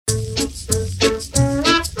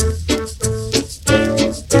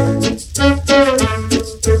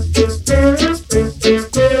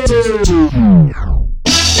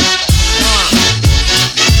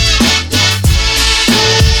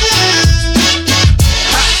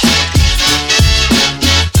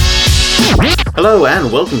Hello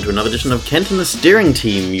and welcome to another edition of Kent and the Steering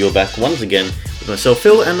Team. You're back once again with myself,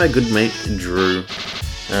 Phil, and my good mate, Drew.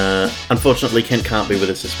 Unfortunately, Kent can't be with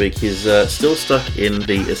us this week. He's still stuck in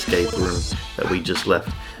the escape room that we just left.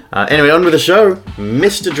 Anyway, on with the show.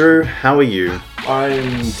 Mr. Drew, how are you?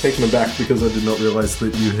 I'm taken aback because I did not realise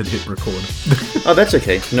that you had hit record. Oh, that's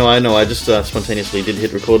okay. No, I know. I just spontaneously did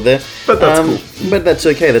hit record there. But that's cool. But that's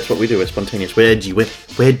okay. That's what we do. We're spontaneous. We're edgy.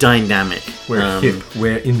 We're dynamic. We're hip.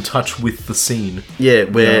 We're in touch with the scene. Yeah,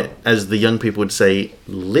 we're, as the young people would say,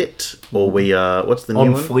 lit. Or we are... What's the new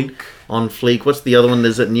one? On fleek. On fleek. What's the other one?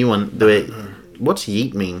 There's that new one. What's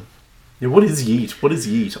yeet mean? Yeah, what is yeet? What is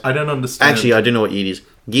yeet? I don't understand. Actually, I do know what yeet is.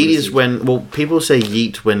 Yeet is when... Well, people say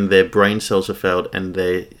yeet when their brain cells have failed and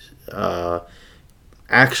they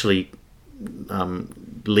actually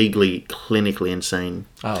legally, clinically insane.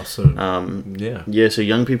 Oh, so... yeah. Yeah, so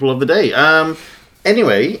young people of the day.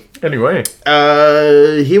 Anyway,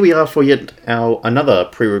 here we are for yet another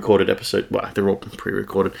pre-recorded episode. Well, they're all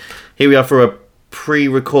pre-recorded. Here we are for a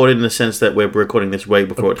pre-recorded in the sense that we're recording this way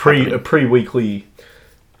before it's happening. A pre-weekly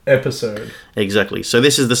episode. Exactly. So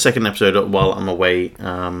this is the second episode while I'm away.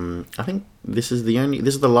 I think this is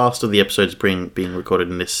the last of the episodes being recorded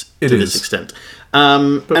in this this extent.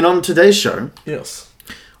 And on today's show, yes.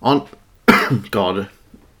 God,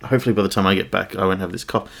 hopefully by the time I get back, I won't have this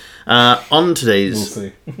cough. On today's...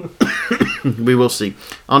 We'll see. We will see.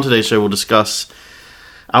 On today's show, we'll discuss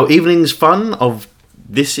our evening's fun of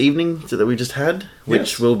this evening that we just had,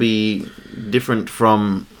 which will be different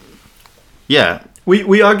from... Yeah.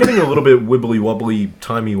 We are getting a little bit wibbly-wobbly,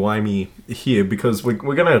 timey-wimey here because we're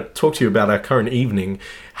going to talk to you about our current evening.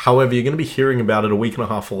 However, you're going to be hearing about it a week and a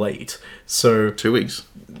half late. So 2 weeks.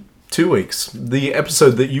 2 weeks. The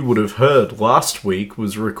episode that you would have heard last week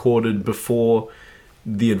was recorded before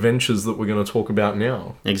the adventures that we're going to talk about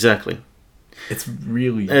now. Exactly. It's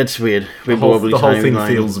really... It's weird. The whole thing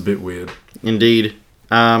feels a bit weird. Indeed.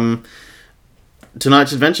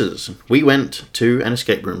 Tonight's adventures. We went to an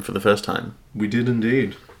escape room for the first time. We did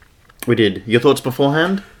indeed. We did. Your thoughts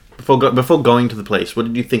beforehand? Before going to the place, what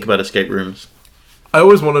did you think about escape rooms? I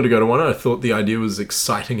always wanted to go to one. I thought the idea was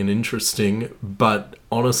exciting and interesting, but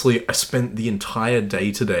honestly, I spent the entire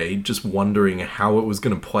day today just wondering how it was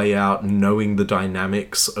going to play out, knowing the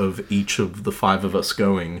dynamics of each of the five of us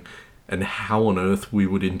going, and how on earth we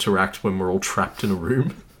would interact when we're all trapped in a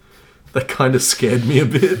room. That kind of scared me a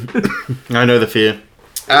bit. I know the fear.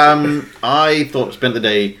 I spent the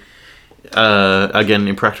day, again,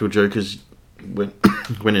 Impractical Jokers went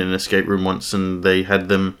in an escape room once and they had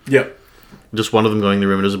them... Yep. Just one of them going in the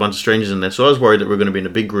room and there was a bunch of strangers in there. So I was worried that we were going to be in a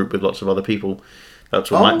big group with lots of other people.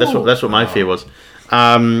 That's what my fear was.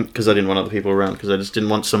 Because I didn't want other people around. Because I just didn't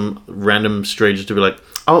want some random strangers to be like,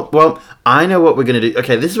 oh, well, I know what we're going to do.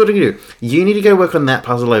 Okay, this is what we're going to do. You need to go work on that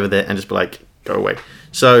puzzle over there and just be like, go away.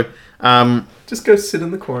 So... just go sit in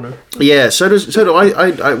the corner. Yeah, so do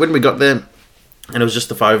I. When we got there, and it was just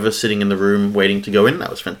the five of us sitting in the room waiting to go in. That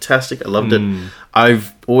was fantastic. I loved it.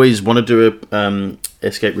 I've always wanted to do a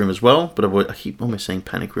escape room as well, but I keep almost saying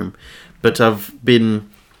panic room. But I've been...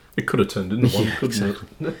 It could have turned into one, couldn't exactly.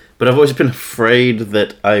 it? But I've always been afraid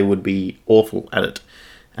that I would be awful at it.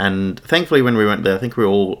 And thankfully when we went there, I think we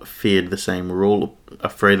all feared the same. We were all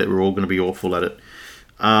afraid that we were all going to be awful at it.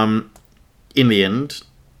 In the end...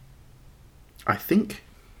 I think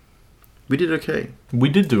we did okay. We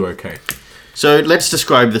did do okay. So let's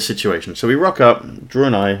describe the situation. So we rock up. Drew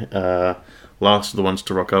and I, last of the ones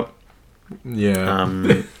to rock up.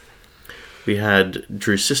 Yeah. We had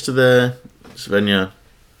Drew's sister there, Svenja,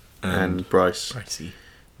 and Bryce. Brycey.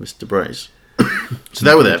 Mr. Bryce. So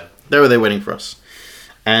they were there. They were there waiting for us.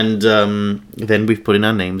 And then we've put in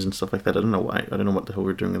our names and stuff like that. I don't know why. I don't know what the hell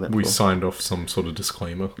we're doing with that. We signed off some sort of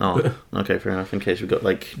disclaimer. Oh, okay, fair enough. In case we got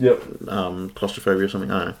claustrophobia or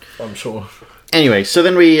something. I don't know. I'm sure. Anyway, so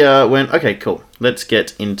then we went, okay, cool. Let's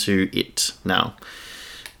get into it now.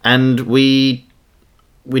 And we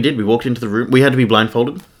did. We walked into the room. We had to be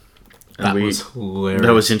blindfolded. That was hilarious.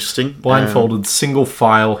 That was interesting. Blindfolded, single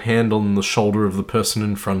file, hand on the shoulder of the person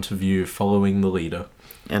in front of you, following the leader.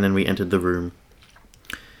 And then we entered the room.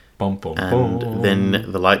 And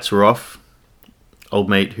then the lights were off. Old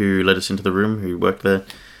mate who led us into the room, who worked there,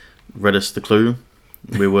 read us the clue.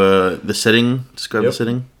 We were the setting. Describe the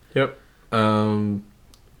setting. Yep.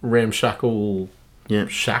 Ramshackle. Yep.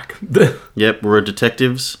 Shack. Yep. We're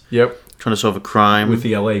detectives. Yep. Trying to solve a crime with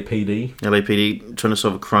the LAPD. LAPD trying to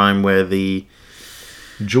solve a crime where the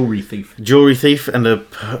jewelry thief and the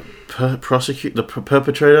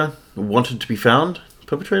perpetrator wanted to be found.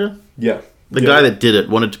 Perpetrator. Yeah. The guy that did it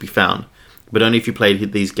wanted to be found, but only if you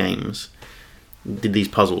played these games. did these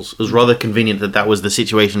puzzles. It was rather convenient that was the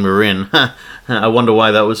situation we were in. I wonder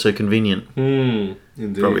why that was so convenient.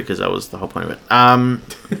 Indeed. Probably because that was the whole point of it.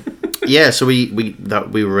 Yeah, so we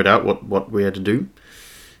read out what we had to do,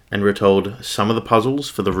 and we were told some of the puzzles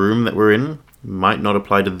for the room that we're in might not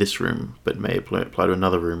apply to this room, but may apply to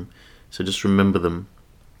another room. So just remember them.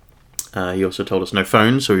 He also told us no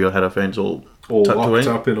phones, so we all had our phones all tucked away. Locked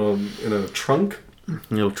up in a trunk. A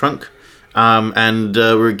little trunk. And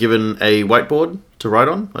we were given a whiteboard to write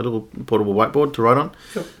on, a little portable whiteboard to write on,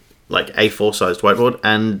 Yep. like A4 sized whiteboard,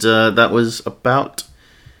 and that was about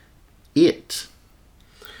it.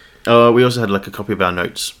 We also had like a copy of our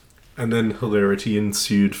notes. And then hilarity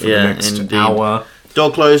ensued for the next indeed. hour.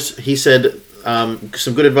 Door closed. He said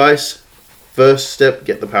some good advice. First step,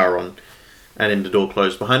 get the power on. And then the door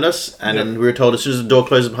closed behind us. And then we were told as soon as the door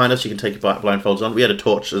closes behind us, you can take your blindfolds on. We had a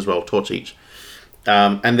torch as well, torch each.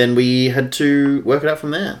 And then we had to work it out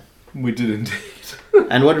from there. We did indeed.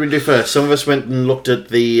 And what did we do first? Some of us went and looked at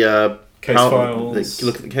the Case files.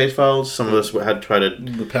 Look at the case files. Some of us had tried to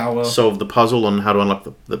The power. solve the puzzle on how to unlock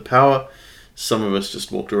the power. Some of us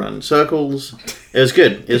just walked around in circles. It was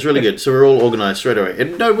good. It was really good. So we were all organised straight away.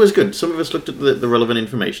 It was good. Some of us looked at the relevant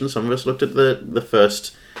information. Some of us looked at the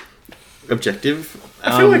first objective.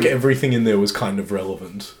 I feel like everything in there was kind of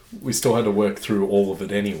relevant. We still had to work through all of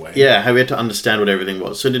it anyway. Yeah, how we had to understand what everything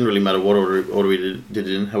was. So it didn't really matter what order we did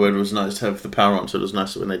it in. However, it was nice to have the power on, so it was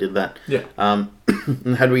nice when they did that. Yeah.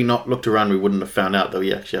 And had we not looked around, we wouldn't have found out that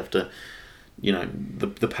we actually have to,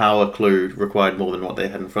 the power clue required more than what they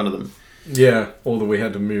had in front of them. Yeah, or that we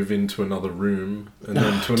had to move into another room and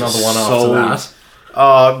then to another one solve- after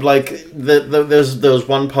that. Like there was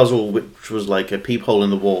one puzzle which was like a peephole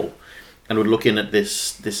in the wall, and would look in at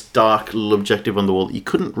this dark little objective on the wall. You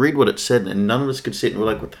couldn't read what it said, and none of us could see it. And we're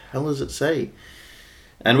like, what the hell does it say?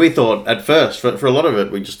 And we thought at first, for a lot of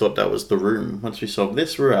it, we just thought that was the room. Once we solved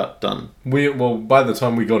this, we're out, done. By the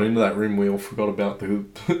time we got into that room, we all forgot about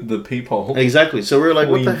the peephole. Exactly. So we were like,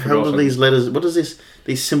 what the hell do forgotten. these letters? What does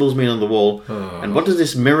these symbols mean on the wall? And what does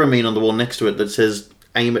this mirror mean on the wall next to it that says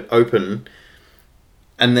aim it open?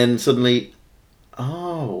 And then suddenly,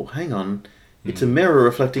 oh, hang on. It's a mirror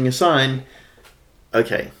reflecting a sign.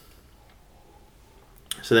 Okay.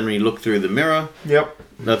 So then when you look through the mirror,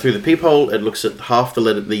 through the peephole, it looks at half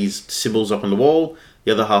these symbols up on the wall.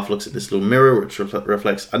 The other half looks at this little mirror, which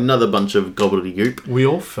reflects another bunch of gobbledygook. We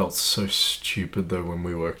all felt so stupid though when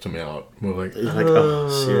we worked them out. We're like,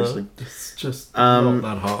 seriously. It's just not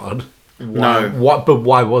that hard. No. But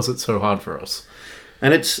why was it so hard for us?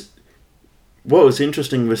 And what was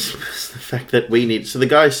interesting was the fact that so the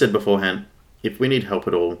guy said beforehand, if we need help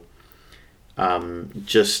at all,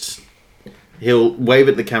 he'll wave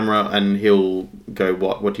at the camera and he'll go,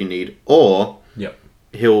 what do you need? Or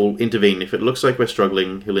he'll intervene. If it looks like we're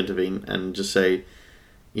struggling, he'll intervene and just say,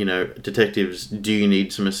 detectives, do you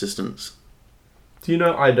need some assistance? Do you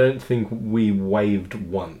know, I don't think we waved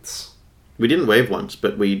once. We didn't wave once,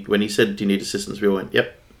 but when he said, do you need assistance, we all went,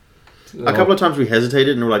 yep. A couple of times we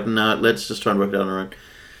hesitated and we're like, no, let's just try and work it out on our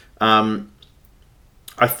own.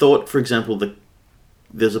 I thought, for example,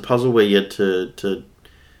 there's a puzzle where you had to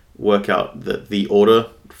work out the order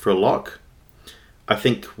for a lock. I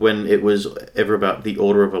think when it was ever about the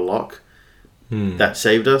order of a lock, that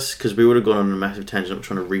saved us, because we would have gone on a massive tangent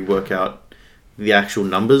trying to rework out the actual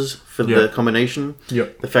numbers for the combination.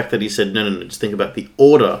 Yep. The fact that he said, no, just think about the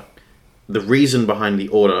order, the reason behind the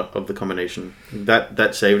order of the combination.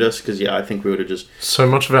 That saved us, because I think we would have just... So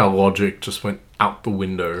much of our logic just went out the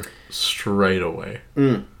window straight away.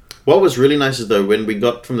 What was really nice is, though, when we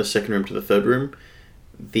got from the second room to the third room,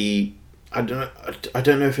 I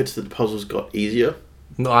don't know if it's that the puzzles got easier.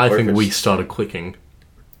 No, I think we started clicking.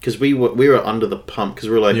 Because we were under the pump, because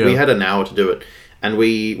we were like, we had an hour to do it. And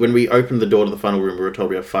when we opened the door to the final room, we were told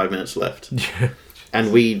we have 5 minutes left. Yeah.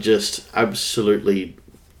 And we just absolutely...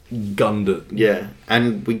 gunned it. Yeah,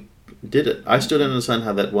 and we did it. I still don't understand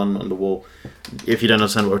how that one on the wall... If you don't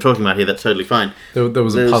understand what we're talking about here, that's totally fine. There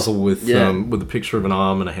was a puzzle with a picture of an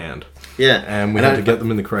arm and a hand. Yeah. And we had to get them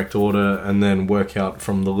in the correct order and then work out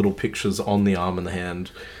from the little pictures on the arm and the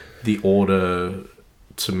hand the order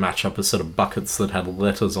to match up a set of buckets that had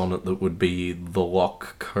letters on it that would be the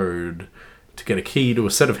lock code to get a key to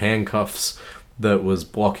a set of handcuffs that was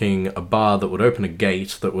blocking a bar that would open a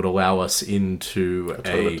gate that would allow us into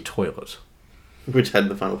a toilet. Which had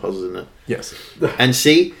the final puzzles in it. Yes. And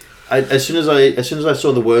see, as soon as I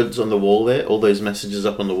saw the words on the wall there, all those messages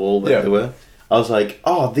up on the wall that there were, I was like,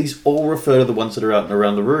 oh, these all refer to the ones that are out and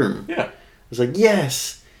around the room. Yeah. I was like,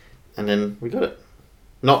 yes! And then we got it.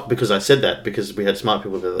 Not because I said that, because we had smart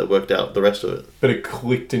people there that worked out the rest of it. But it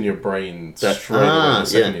clicked in your brain straight away the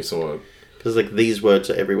second you saw it. because like these words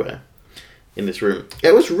are everywhere in this room. Yeah,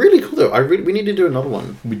 it was really cool though. We need to do another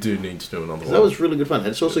one. We do need to do another one. That was really good fun. And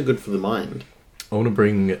it's also good for the mind. I want to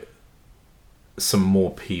bring some more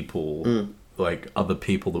people, like other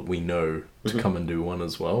people that we know, to come and do one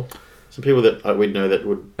as well. Some people that we'd know that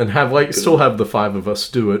would... And have still have the 5 of us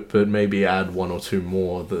do it, but maybe add 1 or 2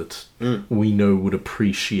 more that we know would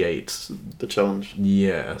appreciate the challenge.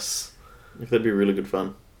 Yes. If that'd be really good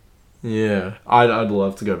fun. Yeah. I'd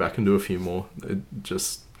love to go back and do a few more. It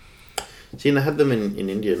just... See, and I had them in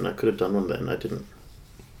India, and I could have done one there, and I didn't.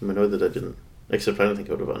 I know that I didn't. Except I don't think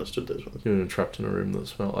I would have understood those ones. You were trapped in a room that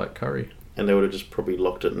smelled like curry. And they would have just probably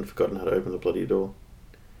locked it and forgotten how to open the bloody door.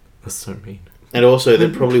 That's so mean. And also, they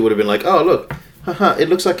probably would have been like, oh, look, haha, it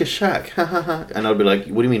looks like a shack, ha ha ha. And I'd be like,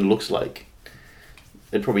 what do you mean looks like?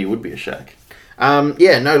 It probably would be a shack.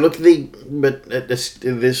 Yeah, no, look,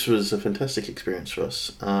 this was a fantastic experience for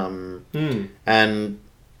us. And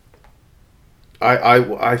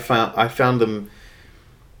I found them,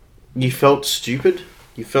 you felt stupid.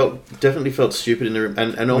 You definitely felt stupid in the room,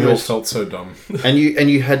 and almost... We all felt so dumb. and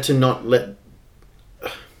you had to not let...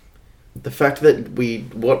 The fact that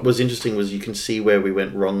what was interesting was you can see where we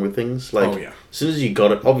went wrong with things. Like, as soon as you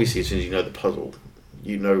got it, obviously as soon as you know the puzzle,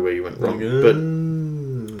 you know where you went wrong.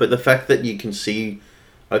 But the fact that you can see,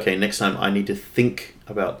 okay, next time I need to think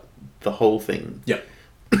about the whole thing. Yeah.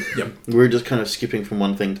 Yep. We're just kind of skipping from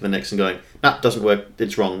one thing to the next and going, nah, doesn't work,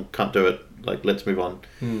 it's wrong, can't do it, like, let's move on.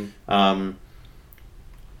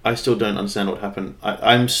 I still don't understand what happened.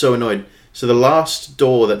 I'm so annoyed. So the last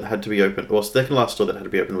door that had to be opened, second last door that had to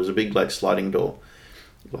be opened was a big, like, sliding door.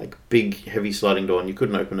 Like, big, heavy sliding door, and you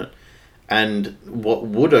couldn't open it. And what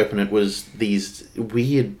would open it was these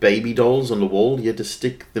weird baby dolls on the wall. You had to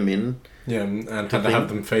stick them in. Yeah, and had to have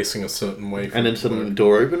them facing a certain way. And then suddenly the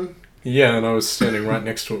door opened. Yeah, and I was standing right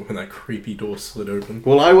next to it when that creepy door slid open.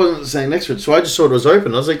 Well, I wasn't standing next to it, so I just saw it was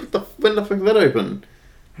open. I was like, when the fuck did that open?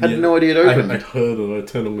 Had no idea it opened. I'd heard it. I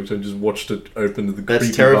turned on and just watched it open to the That's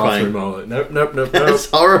creepy terrifying. bathroom. I was like, nope. That's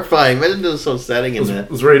horrifying. Imagine there was someone standing in there. I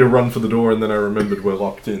was ready to run for the door, and then I remembered we're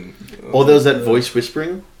locked in. Or there was that voice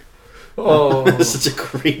whispering. Oh, There's a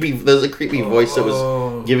creepy voice that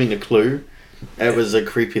was giving a clue. It was a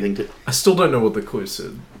creepy thing to... I still don't know what the clue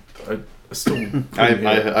said. I still...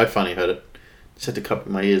 I finally heard it. Just had to cup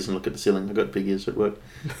my ears and look at the ceiling. I got big ears at work.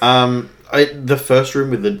 The first room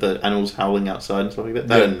with the animals howling outside and stuff like that,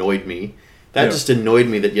 that annoyed me. That just annoyed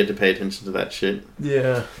me that you had to pay attention to that shit.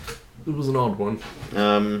 Yeah. It was an odd one.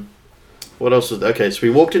 What else was... Okay, so we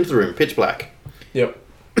walked into the room, pitch black. Yep.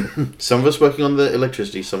 Some of us working on the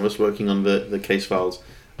electricity, some of us working on the case files,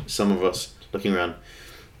 some of us looking around.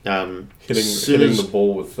 Hitting the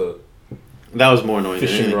ball with the... That was more annoying.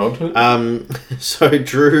 Fishing rod. So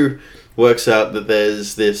Drew works out that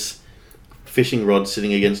there's this fishing rod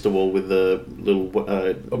sitting against a wall with a little,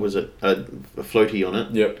 a floaty on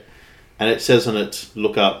it. Yep. And it says on it,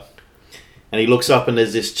 look up. And he looks up and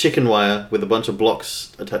there's this chicken wire with a bunch of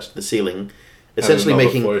blocks attached to the ceiling. Essentially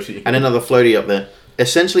and another floaty up there.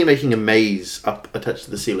 Essentially making a maze up attached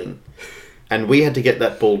to the ceiling. And we had to get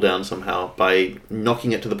that ball down somehow by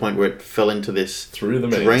knocking it to the point where it fell into this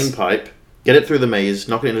drain pipe. Get it through the maze,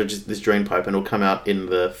 knock it into this drain pipe, and it'll come out in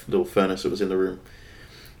the little furnace that was in the room.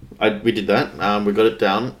 We did that. We got it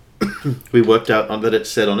down. We worked out that it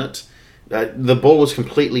said on it. The ball was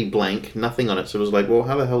completely blank, nothing on it. So it was like, well,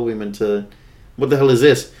 how the hell are we meant to... What the hell is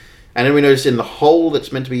this? And then we noticed in the hole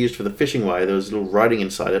that's meant to be used for the fishing wire, there was a little writing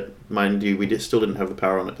inside it. Mind you, still didn't have the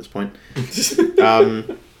power on at this point.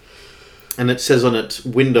 And it says on it,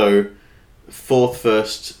 window, 4th,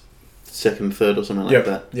 1st, 2nd, 3rd, or something like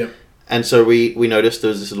that. Yep. And so we noticed there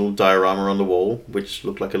was this little diorama on the wall, which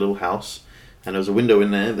looked like a little house. And there was a window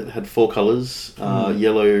in there that had 4 colours,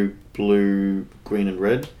 yellow, blue, green and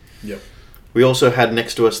red. Yep. We also had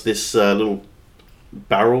next to us this little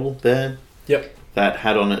barrel there. Yep. That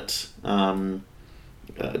had on it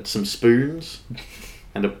some spoons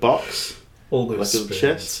and a box. All those like a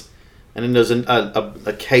chest. And then there's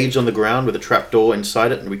a cage on the ground with a trapdoor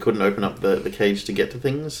inside it, and we couldn't open up the cage to get to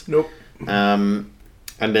things. Nope.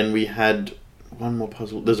 And then we had one more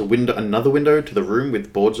puzzle. There's another window to the room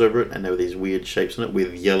with boards over it, and there were these weird shapes on it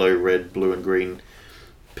with yellow, red, blue, and green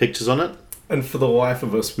pictures on it. And for the life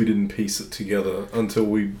of us, we didn't piece it together until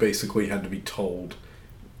we basically had to be told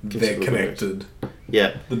they're connected.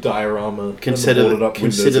 Yeah. The diorama. Consider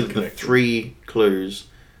the 3 clues: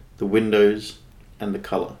 the windows and the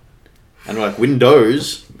color. And we're like,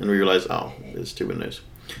 windows, and we realized, there's 2 windows.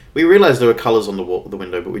 We realized there were colors on the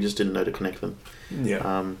window, but we just didn't know to connect them.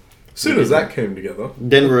 Yeah. As soon as that came together,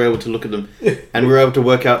 then we were able to look at them, and we were able to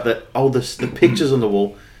work out that the pictures on the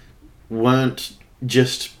wall weren't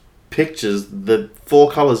just pictures, the 4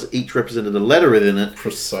 colours each represented a letter within it.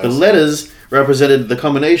 Precisely. The letters represented the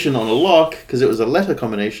combination on a lock, because it was a letter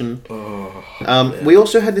combination. We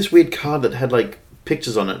also had this weird card that had, like,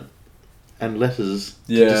 pictures on it and letters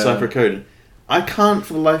to decipher code. I can't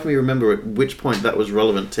for the life of me remember at which point that was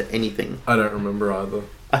relevant to anything. I don't remember either.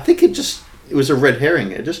 I think it was a red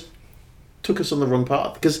herring. It just took us on the wrong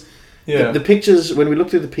path. Because the pictures, when we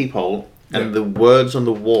looked through the peephole and the words on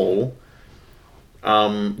the wall,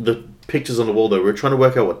 the pictures on the wall, though, we were trying to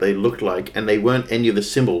work out what they looked like, and they weren't any of the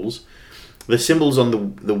symbols. The symbols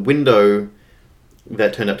on the window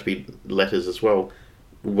that turned out to be letters as well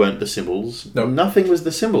weren't the symbols. No. Nothing was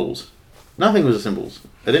the symbols. Nothing was the symbols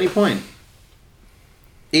at any point.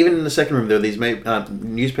 Even in the second room, there were these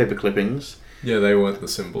newspaper clippings. Yeah, they weren't the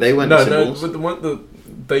symbols. They weren't the symbols. No,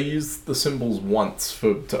 they used the symbols once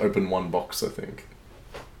to open one box, I think.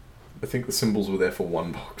 I think the symbols were there for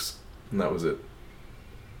one box, and that was it.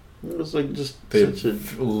 It was like just they had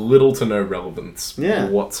little to no relevance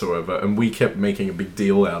whatsoever, and we kept making a big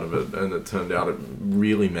deal out of it, and it turned out it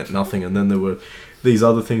really meant nothing. And then there were these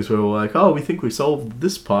other things where we were like, oh, we think we solved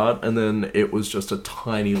this part, and then it was just a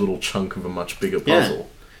tiny little chunk of a much bigger puzzle.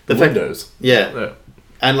 The windows.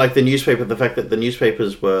 And like the newspaper, the fact that the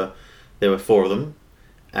newspapers there were 4 of them,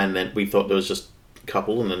 and then we thought there was just a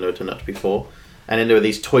couple, and then there turned out to be 4. And then there were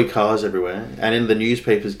these toy cars everywhere, and in the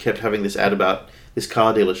newspapers kept having this ad about this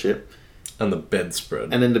car dealership. And the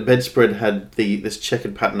bedspread. And then the bedspread had this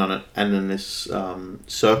checkered pattern on it, and then this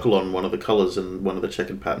circle on one of the colours and one of the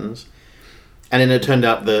checkered patterns. And then it turned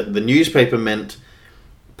out the newspaper meant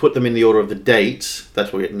put them in the order of the dates.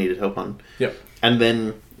 That's what we needed help on. Yep. And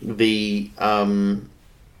then the ads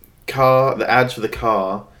for the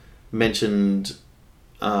car mentioned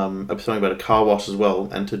something about a car wash as well,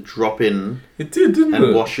 and to drop in it did, didn't and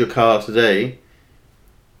it? wash your car today.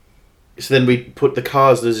 So then we put the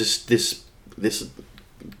cars. There's this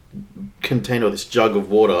container, this jug of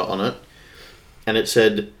water on it, and it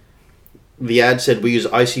said, the ad said, we use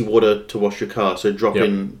icy water to wash your car, so drop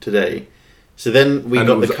in today. So then we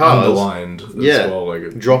got the cars underlined as well,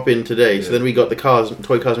 like drop in today. Yeah. So then we got the cars,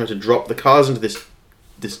 toy cars, we had to drop the cars into this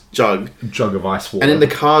jug of ice water, and then the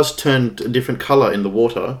cars turned a different color in the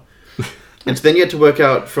water. And so then you had to work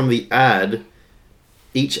out from the ad.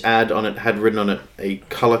 Each ad on it had written on it a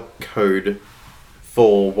color code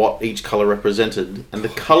for what each color represented, and the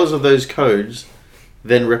colors of those codes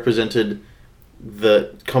then represented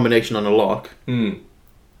the combination on a lock. And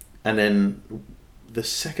then the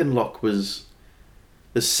second lock,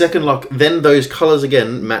 then those colors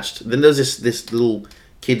again matched. Then there's this little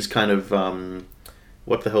kid's kind of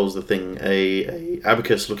what the hell's the thing? A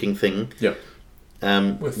abacus looking thing. Yep.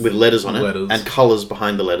 With letters on it and colors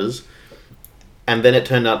behind the letters. And then it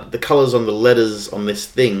turned out the colours on the letters on this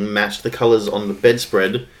thing matched the colours on the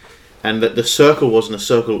bedspread, and that the circle wasn't a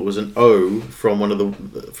circle; it was an O from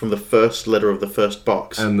from the first letter of the first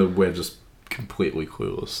box. And we're just completely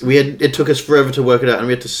clueless. It took us forever to work it out, and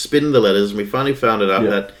we had to spin the letters, and we finally found it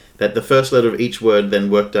out that the first letter of each word then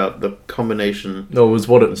worked out the combination. No, it was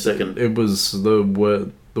what it second. It was the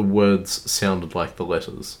word. The words sounded like the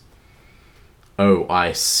letters.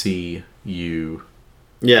 OICU.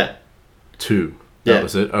 Yeah. 2. That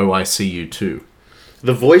was it. OICU2.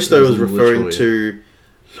 The voice, though, was referring to,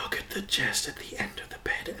 look at the chest at the end of the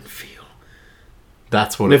bed and feel.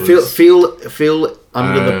 That's what it was. Feel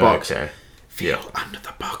under the box. Okay. Feel under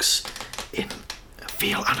the box.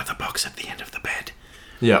 Feel under the box at the end of the bed.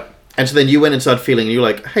 Yeah. And so then you went and started feeling, and you were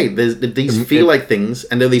like, hey, there's these feel-like things,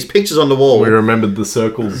 and there are these pictures on the wall. We remembered the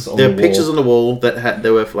circles on the wall. There are pictures on the wall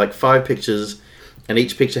there were like 5 pictures, and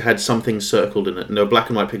each picture had something circled in it, and they were black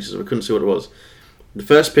and white pictures, we couldn't see what it was. The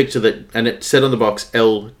first picture and it said on the box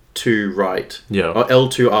L2 right, or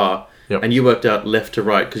L2R, and you worked out left to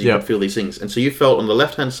right because you could feel these things. And so you felt on the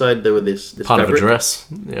left-hand side there were this part fabric. Of a dress,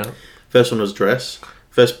 First one was dress.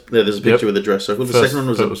 There's a picture with a dress circle. The second one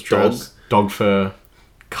was a dog. Dog fur,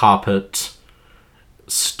 carpet,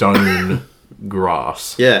 stone,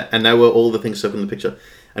 grass. Yeah, and they were all the things circled in the picture.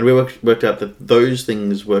 And we worked out that those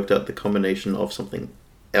things worked out the combination of something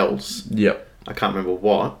else. Yep. I can't remember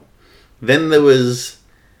what. Then there was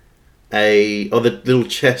the little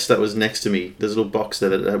chest that was next to me. There's a little box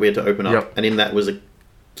there that we had to open up. And in that was a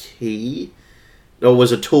key. Or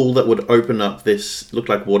was a tool that would open up this, looked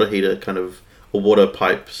like water heater kind of, or water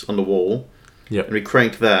pipes on the wall. Yep. And we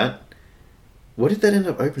cranked that. What did that end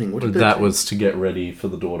up opening? What did that was to get ready for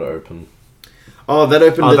the door to open. Oh, that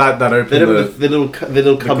opened. That opened the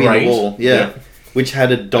little cubby on the wall. Yeah, which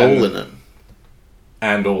had a doll in it.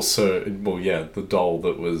 And also, the doll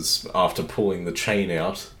that was after pulling the chain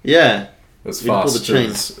out. Yeah, as You pull fast the chain.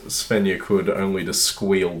 as Svenja could, only to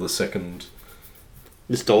squeal the second.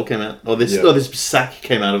 This doll came out, or this Yeah. or this sack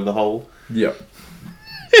came out of the hole. Yep.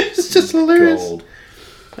 It's just hilarious. Gold.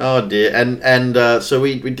 Oh dear, and so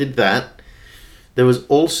we did that. There was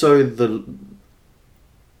also the.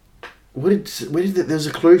 Where did there's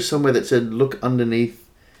a clue somewhere that said look underneath.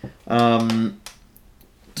 Yeah,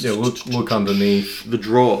 look underneath. The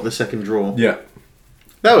drawer, the second drawer. Yeah.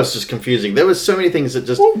 That was just confusing. There was so many things that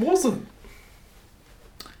just. What wasn't?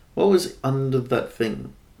 What was under that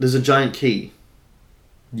thing? There's a giant key.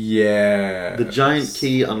 Yeah. The giant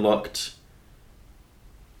key unlocked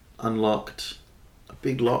a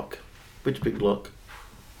big lock. Which big lock?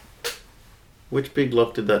 Which big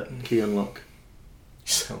lock did that key unlock?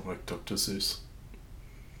 You sound like Dr. Seuss.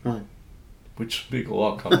 Why? Which big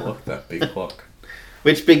lock unlocked that big lock?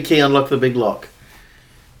 Which big key unlocked the big lock?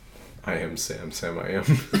 I am Sam, I am.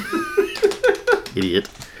 Idiot.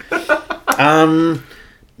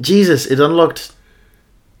 Jesus, it unlocked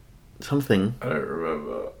something. I don't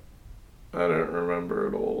remember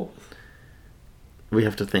at all. We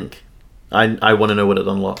have to think. I want to know what it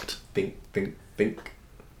unlocked. Think.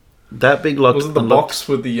 That big lock Was it the unlocked... box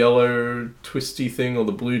with the yellow twisty thing or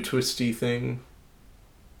the blue twisty thing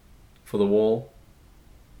for the wall?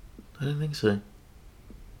 I don't think so.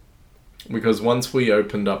 Because once we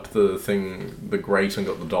opened up the grate and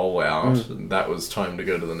got the doll out, that was time to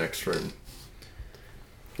go to the next room.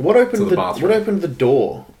 What opened the bathroom. What opened the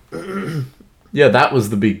door? Yeah, that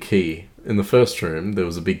was the big key. In the first room, there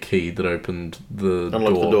was a big key that opened the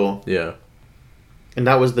Unlocked the door. Yeah. And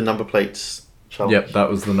that was the number plates challenge. Yep, that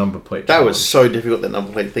was the number plate That challenge. was so difficult, that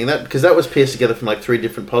number plate thing. Because that was pieced together from like 3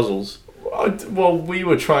 different puzzles. Well, we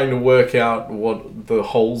were trying to work out what the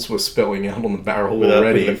holes were spelling out on the barrel Without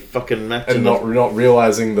already, putting a fucking match and in not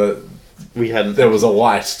realizing that we hadn't. there was a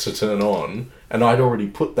light to turn on, and I'd already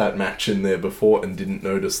put that match in there before and didn't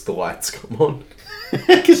notice the lights come on.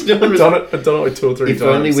 Because no one I've done it like 2 or 3 If times.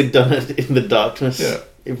 only we'd done it in the darkness. Yeah.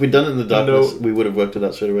 If we'd done it in the darkness, No. we would have worked it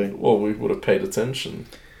out straight away. Well, we would have paid attention,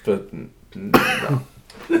 but no.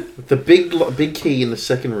 The big key in the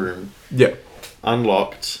second room Yeah.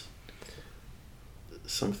 unlocked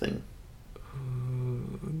something.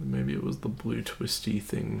 Maybe it was the blue twisty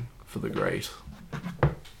thing for the grate.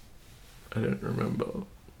 I don't remember.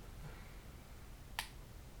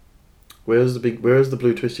 Where's the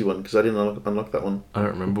blue twisty one? Because I didn't unlock that one. I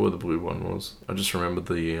don't remember where the blue one was. I just remember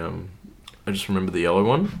the yellow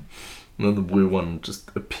one. And then the blue one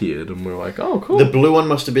just appeared, and we were like, "Oh, cool." The blue one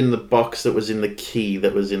must have been the box that was in the key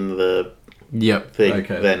that was in the Yep. thing.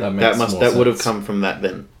 Okay. Then that would have come from that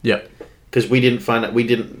then. Yep. Because we didn't find it. We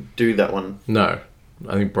didn't do that one. No,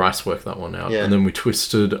 I think Bryce worked that one out, Yeah. and then we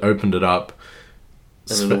opened it up.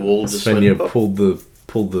 And then the wall just Svenja went,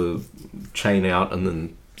 pulled the chain out, and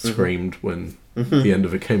then screamed when the end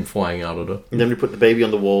of it came flying out at her. And then we put the baby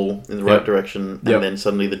on the wall in the right Yep. direction, and Yep. then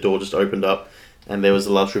suddenly the door just opened up, and there was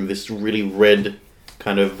the last room, this really red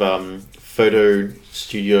kind of photo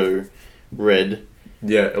studio red.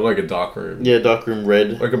 Yeah, like a dark room. Yeah, dark room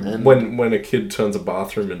red. Like and, when a kid turns a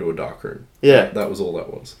bathroom into a dark room. Yeah. That was all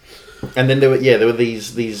that was. And then there were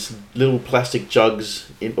these little plastic jugs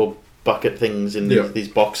or bucket things in these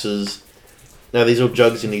boxes. Now these little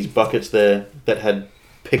jugs in these buckets there that had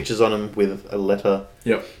pictures on them with a letter.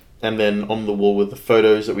 Yep. And then on the wall were the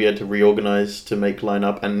photos that we had to reorganize to make line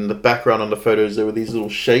up. And in the background on the photos, there were these little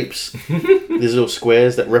shapes, these little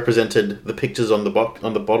squares that represented the pictures on the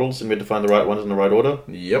bottles, and we had to find the right ones in the right order.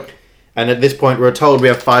 Yep. And at this point, we're told we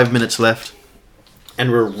have 5 minutes left,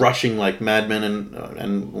 and we're rushing like madmen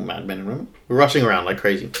and women. We're rushing around like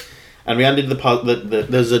crazy. And we undid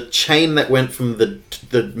there's a chain that went from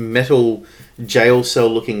the metal jail cell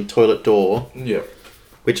looking toilet door, Yep.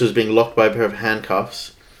 which was being locked by a pair of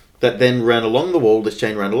handcuffs, that then ran along the wall. This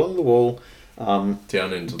chain ran along the wall, down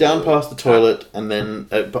past the toilet, and then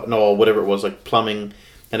whatever it was, like plumbing,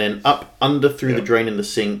 and then up under through the drain in the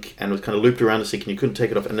sink, and was kind of looped around the sink, and you couldn't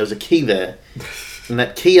take it off. And there was a key there, and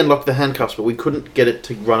that key unlocked the handcuffs, but we couldn't get it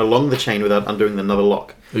to run along the chain without undoing another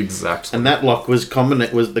lock. Exactly. And that lock was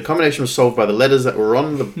the combination was solved by the letters that were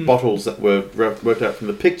on the bottles that were worked out from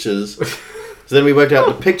the pictures. So then we worked out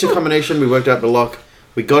the picture combination. We worked out the lock.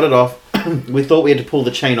 We got it off. We thought we had to pull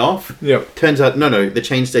the chain off. Yep. Turns out, no, the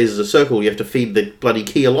chain stays as a circle. You have to feed the bloody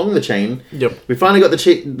key along the chain. Yep. We finally got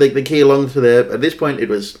the key along to there. At this point, it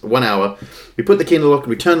was 1 hour. We put the key in the lock, and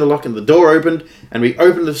we turned the lock, and the door opened, and we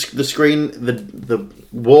opened the screen. The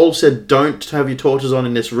wall said, "Don't have your torches on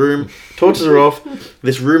in this room." Torches are off.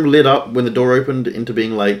 This room lit up when the door opened into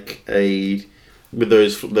being like with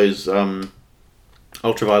those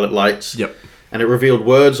ultraviolet lights. Yep. And it revealed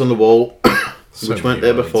words on the wall, So which weren't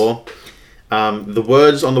many there words. before. The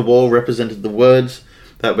words on the wall represented the words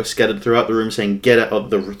that were scattered throughout the room, saying "get out."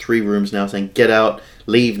 Of the 3 rooms now, saying "get out,"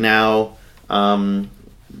 "leave now,"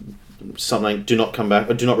 something, "do not come back,"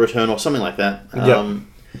 or "do not return," or something like that. And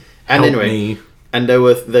Help anyway, me. and they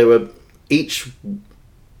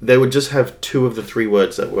would just have 2 of the 3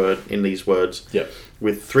 words that were in these words. Yep.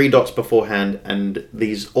 With 3 dots beforehand, and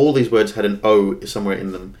all these words had an O somewhere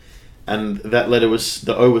in them, and that letter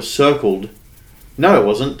the O was circled. No, it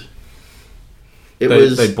wasn't.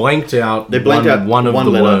 They blanked out. One of the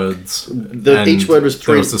letter. words. Each word was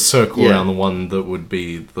 3. There was a circle around the one that would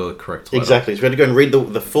be the correct letter. Exactly. So we had to go and read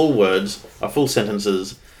the full words, full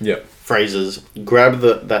sentences, Yep. phrases, grab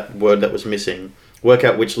that word that was missing, work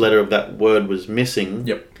out which letter of that word was missing.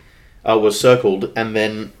 Yep. Was circled, and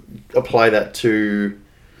then apply that to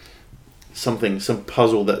some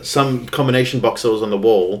puzzle, some combination box that was on the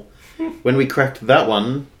wall. When we cracked that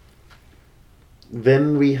one,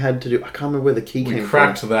 then we had to do... I can't remember where the key came from. We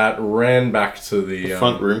cracked that, ran back to the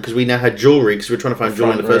front room, because we now had jewellery, because we were trying to find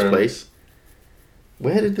jewellery in the first place.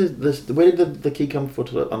 Where did the key come from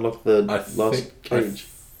to unlock the last cage?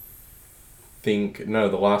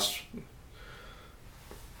 The last...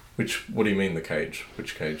 What do you mean, the cage?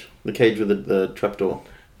 Which cage? The cage with the trapdoor.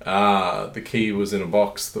 The key was in a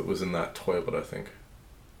box that was in that toilet, I think.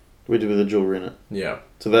 With the jewellery in it. Yeah.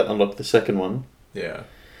 So that unlocked the second one. Yeah.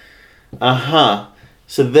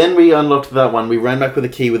 So then we unlocked that one. We ran back with a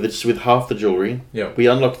key with half the jewellery. Yeah. We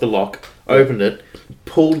unlocked the lock, opened it,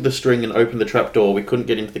 pulled the string and opened the trapdoor. We couldn't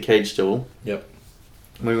get into the cage still. Yep.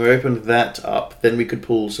 When we opened that up, then we could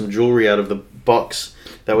pull some jewellery out of the box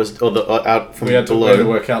that was out from below. We had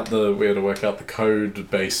to work out the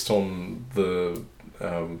code based on the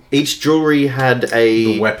each jewellery had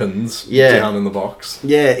the weapons down in the box.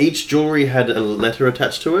 Yeah, each jewellery had a letter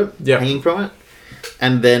attached to it, hanging from it,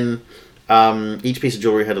 and then each piece of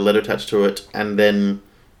jewellery had a letter attached to it, and then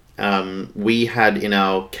we had in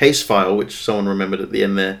our case file, which someone remembered at the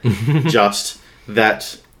end there, just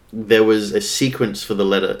that there was a sequence for the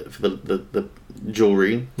letter for the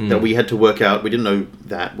jewellery that we had to work out. We didn't know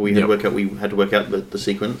that, but we had to work out the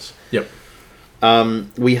sequence. Yep.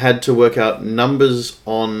 We had to work out numbers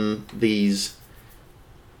on these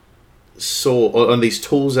on these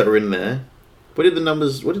tools that were in there. What did the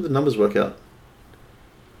numbers work out?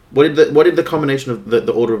 What did the combination of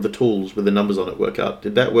the order of the tools with the numbers on it work out?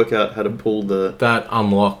 Did that work out how to pull the... That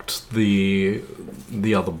unlocked the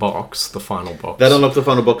other box, the final box. That unlocked the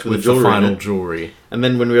final box with the jewellery. The final jewellery. And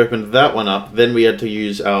then when we opened that one up, then we had to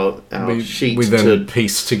use our sheet We then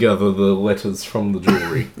pieced together the letters from the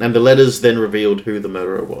jewellery. And the letters then revealed who the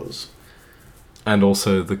murderer was. And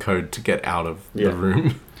also the code to get out of the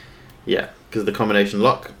room. Yeah, because the combination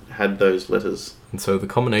lock had those letters. And so the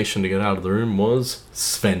combination to get out of the room was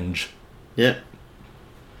Svenge. Yeah.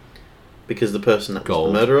 Because the person that was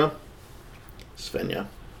the murderer, Svenja.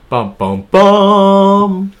 Bum bum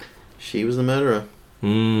bum! She was the murderer.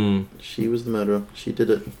 She was the murderer. She did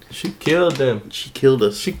it. She killed them. She killed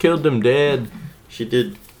us. She killed them dead. She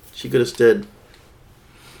did. She got us dead.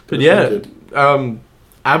 But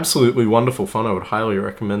absolutely wonderful fun. I would highly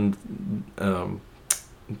recommend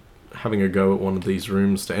having a go at one of these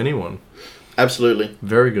rooms to anyone. Absolutely.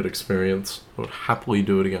 Very good experience. I would happily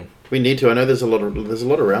do it again. We need to. I know there's a lot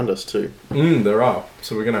around us too. There are.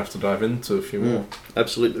 So we're going to have to dive into a few more.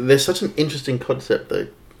 Absolutely. There's such an interesting concept though.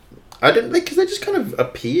 Because they just kind of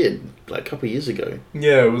appeared like a couple of years ago.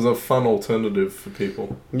 Yeah, it was a fun alternative for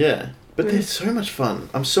people. Yeah. But they're so much fun.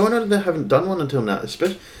 I'm so annoyed they haven't done one until now.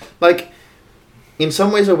 Especially, like, in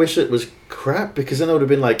some ways I wish it was crap, because then I would have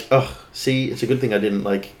been like, oh, see, it's a good thing I didn't,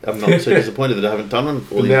 like, I'm not so disappointed that I haven't done one.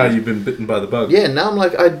 But now you've been bitten by the bug. Yeah, now I'm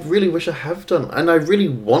like, I really wish I have done, and I really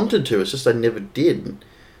wanted to, it's just I never did.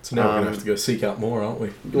 So now we're going to have to go seek out more, aren't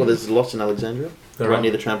we? Well, there's lots in Alexandria, right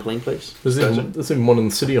near the trampoline place. There's even one in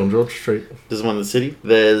the city on George Street. There's one in the city.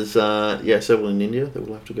 There's, several in India that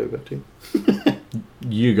we'll have to go back to.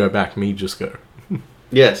 You go back, me just go.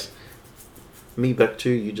 Yes. Me back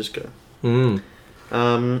too, you just go.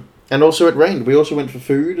 And also it rained. We also went for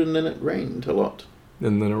food, and then it rained a lot.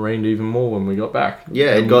 And then it rained even more when we got back.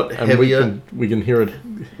 Yeah, it got heavier. We can hear it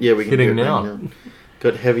hitting now.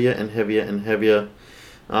 Got heavier and heavier and heavier.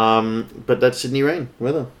 But that's Sydney rain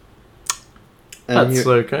weather. And that's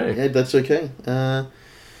okay. Yeah, that's okay.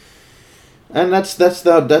 And that's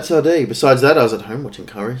our day. Besides that, I was at home watching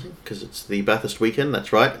car racing because it's the Bathurst weekend.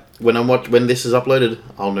 That's right. When this is uploaded,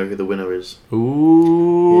 I'll know who the winner is.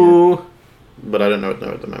 Ooh. Yeah. But I don't know it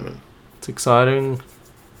at the moment. It's exciting.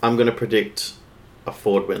 I'm going to predict a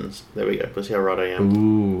Ford wins. There we go. Let's see how right I am.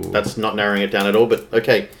 Ooh. That's not narrowing it down at all, but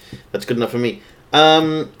okay. That's good enough for me.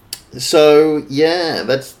 So yeah,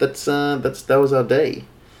 that was our day.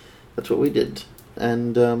 That's what we did,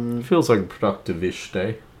 and It feels like a productive-ish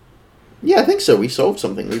day. yeah, I think so. We solved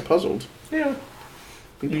something. We puzzled. Yeah.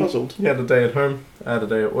 We puzzled. You had a day at home. I had a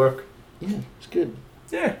day at work. Yeah, it's good.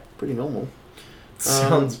 Yeah. Pretty normal.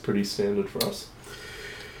 Sounds pretty standard for us.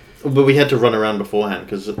 But we had to run around beforehand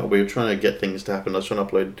because we were trying to get things to happen. I was trying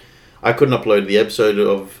to upload. I couldn't upload the episode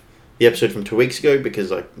from 2 weeks ago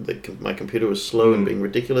because my computer was slow and being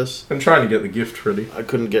ridiculous. I'm trying to get the gift ready. I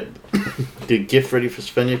couldn't get the gift ready for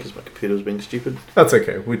Svenja because my computer was being stupid. That's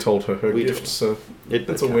okay. We told her gift, so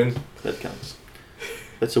that's a win. That counts.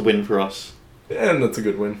 That's a win for us. And that's a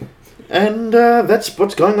good win. And that's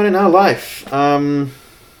what's going on in our life.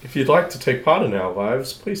 If you'd like to take part in our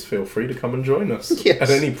lives, please feel free to come and join us Yes. at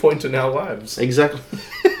any point in our lives. Exactly.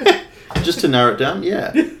 Just to narrow it down,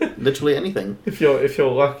 yeah. Literally anything. If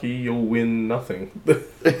you're lucky, you'll win nothing.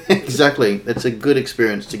 Exactly. It's a good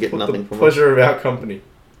experience to get nothing from us. Pleasure of our company.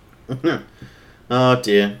 Oh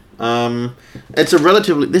dear. It's a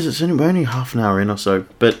relatively. We're only half an hour in or so,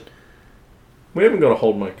 but We haven't got to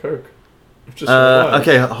hold my Coke. I've just realised.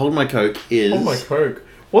 okay. Hold my Coke is. Hold my Coke.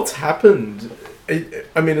 What's happened?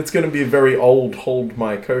 I mean, it's going to be a very old hold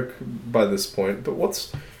my Coke by this point. But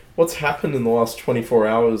what's happened in the last 24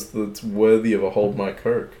 hours that's worthy of a hold my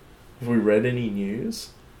Coke? Have we read any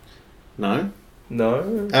news? No.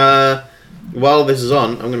 No. While this is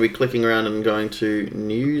on, I'm going to be clicking around and going to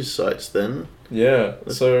news sites. Then. Yeah.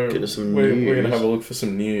 So get us some we're news. going to have a look for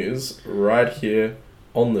some news right here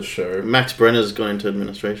on the show. Max Brenner's gone into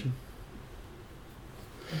administration.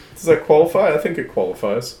 Does that qualify? I think it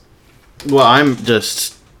qualifies. Well, I'm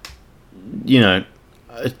just,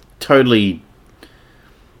 totally.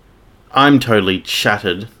 I'm totally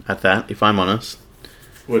shattered at that. If I'm honest.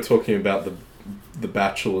 We're talking about the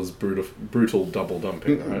Bachelor's brutal double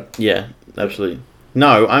dumping, right? Yeah, absolutely.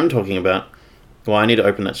 No, I'm talking about. Well, I need to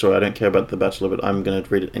open that story. I don't care about The Bachelor, but I'm going to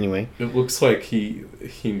read it anyway. It looks like he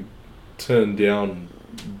turned down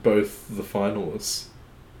both the finalists.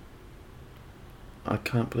 I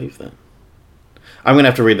can't believe that. I'm going to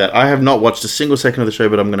have to read that. I have not watched a single second of the show,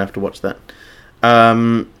 but I'm going to have to watch that.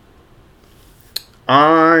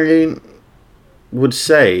 I would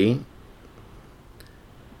say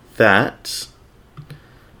that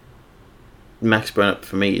Max Brenner,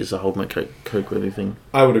 for me, is a hold my Coke worthy thing.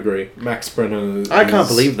 I would agree. Max Brenner I can't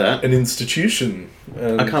believe that. An institution.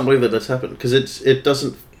 I can't believe that that's happened, because it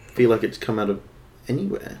doesn't feel like it's come out of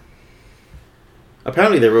anywhere.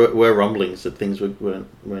 Apparently there were rumblings that things weren't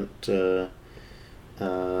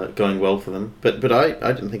going well for them, but I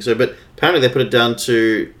didn't think so. But apparently they put it down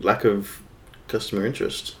to lack of customer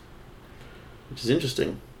interest, which is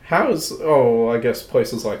interesting. I guess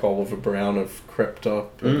places like Oliver Brown have crept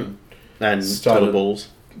up and Teleballs.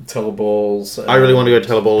 Teleballs. I really want to go to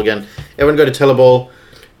Teleball again. Everyone go to Teleball.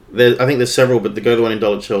 I think there's several, but go to the one in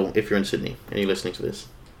Dulwich Hill if you're in Sydney and you're listening to this.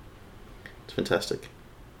 It's fantastic.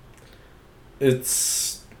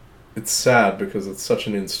 It's sad because it's such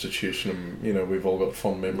an institution, and we've all got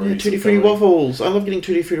fond memories. Yeah, Tutti Frutti waffles. I love getting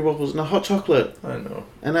Tutti Frutti waffles and a hot chocolate. I know.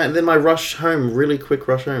 And then my really quick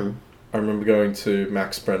rush home. I remember going to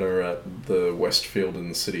Max Brenner at the Westfield in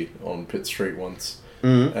the city on Pitt Street once,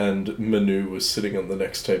 and Manu was sitting on the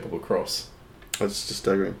next table across. That's just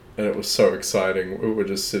staggering. And it was so exciting. We were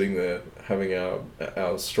just sitting there having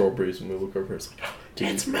our strawberries, and we look over. It's like,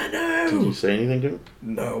 it's Manu. Did you say anything to him?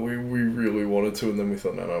 No, we really wanted to, and then we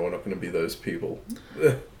thought, no, we're not going to be those people.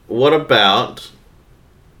 What about?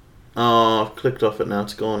 Oh, I've clicked off it now.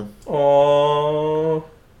 It's gone. Aww.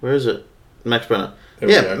 Where is it? Max Brenner. There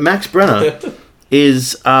we Yeah, go. Max Brenner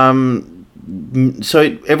is so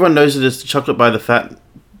everyone knows that it's chocolate by the fat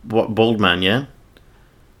bald man. Yeah.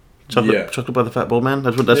 Chocolate by the fat bald man.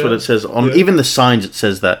 That's what it says on even the signs. It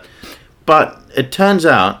says that, but it turns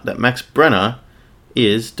out that Max Brenner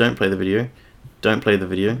is don't play the video,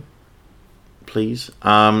 please.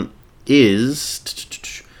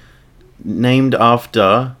 Is named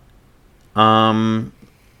after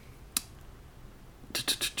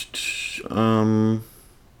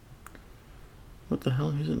what the hell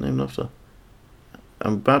is it named after?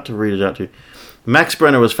 I'm about to read it out to you. Max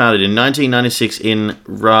Brenner was founded in 1996 in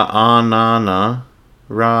Ra'anana,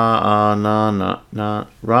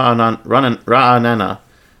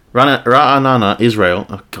 Israel.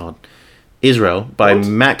 Oh God, Israel by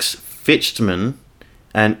Max Fichtman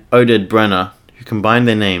and Oded Brenner, who combined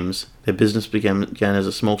their names. Their business began as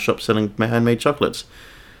a small shop selling handmade chocolates.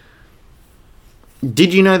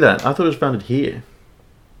 Did you know that? I thought it was founded here.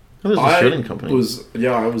 I thought it was an Australian company.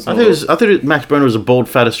 I thought Max Brenner was a bald,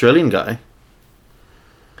 fat Australian guy.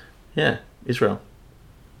 Yeah, Israel.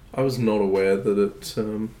 I was not aware that it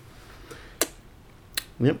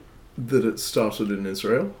Yep. That it started in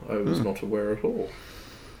Israel. I was not aware at all.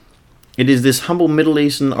 It is this humble Middle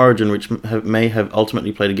Eastern origin which may have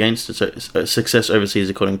ultimately played against its success overseas,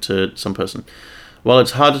 according to some person. While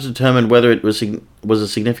it's hard to determine whether it was a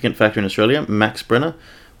significant factor in Australia, Max Brenner,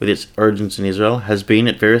 with its origins in Israel, has been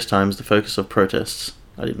at various times the focus of protests.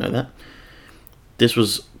 I didn't know that. This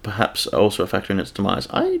was perhaps also a factor in its demise.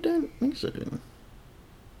 I don't think so.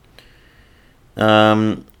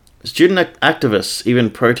 Student activists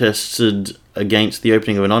even protested against the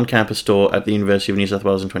opening of an on-campus store at the University of New South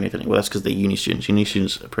Wales in 2013. Well, that's because they're uni students. Uni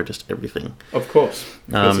students protest everything. Of course.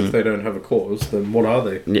 Because if they don't have a cause, then what are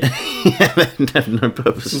they? Yeah, they have no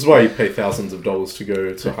purpose. This is why you pay thousands of dollars to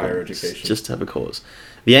go to higher education. Just to have a cause.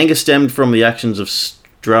 The anger stemmed from the actions of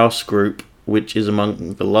Strauss Group, which is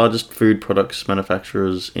among the largest food products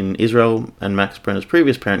manufacturers in Israel, and Max Brenner's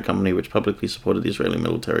previous parent company, which publicly supported the Israeli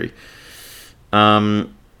military.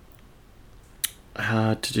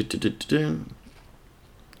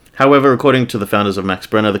 However, according to the founders of Max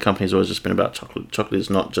Brenner, the company's always just been about chocolate. Chocolate is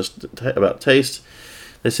not just about taste.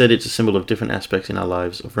 They said it's a symbol of different aspects in our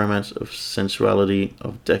lives, of romance, of sensuality,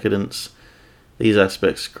 of decadence. These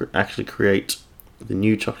aspects actually create the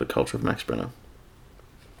new chocolate culture of Max Brenner.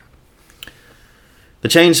 The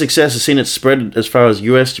chain's success has seen it spread as far as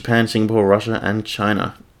US, Japan, Singapore, Russia, and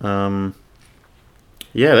China.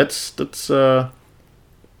 Yeah, that's. So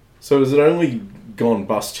has it only gone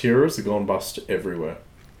bust here, or has it gone bust everywhere?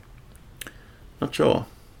 Not sure.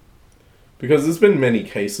 Because there's been many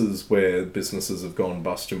cases where businesses have gone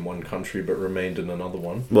bust in one country but remained in another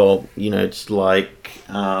one. Well, it's like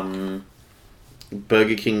Burger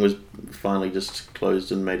King was finally just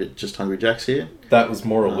closed and made it just Hungry Jack's here. That was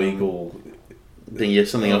more illegal.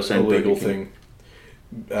 Something else. Illegal thing.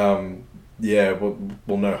 Yeah, well,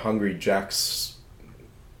 no, Hungry Jack's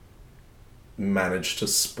managed to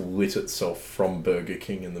split itself from Burger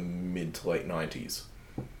King in the mid to late 90s.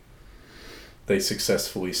 They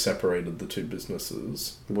successfully separated the two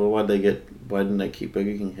businesses. Well, why didn't they keep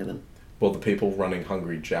Burger King here then? Well, the people running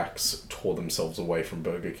Hungry Jack's tore themselves away from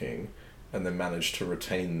Burger King and then managed to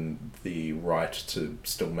retain the right to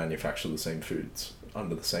still manufacture the same foods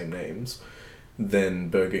under the same names. Then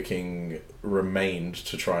Burger King remained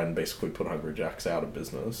to try and basically put Hungry Jack's out of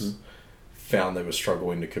business. Found they were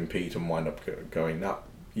struggling to compete and wind up going, nah,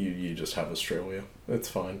 you just have Australia. It's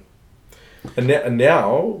fine. And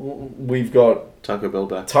now we've got Taco Bell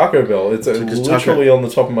back. Taco Bell. It's literally on the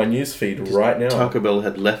top of my newsfeed right now. Taco Bell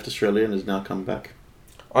had left Australia and has now come back.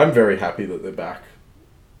 I'm very happy that they're back.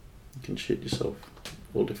 You can shit yourself.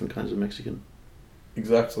 All different kinds of Mexican.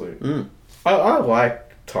 Exactly. I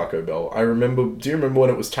like Taco Bell. Do you remember when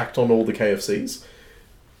it was tacked on all the KFCs?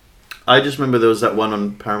 I just remember there was that one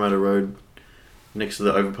on Parramatta Road next to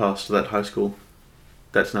the overpass to that high school.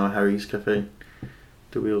 That's now Harry's Cafe.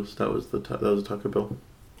 De Wheels. That was a Taco Bell.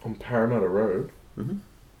 On Parramatta Road? Mm-hmm.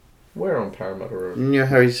 Where on Parramatta Road? Near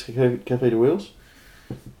Harry's Cafe De Wheels.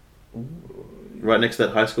 Right next to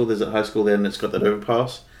that high school. There's that high school there and it's got that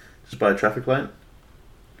overpass. Just by a traffic light.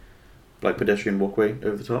 Like pedestrian walkway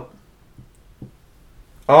over the top.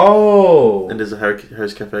 Oh! And there's a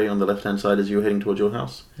Harry's Cafe on the left-hand side as you were heading towards your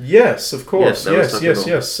house. Yes, of course.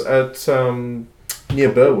 Yes. At,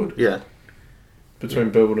 near Burwood. Yeah.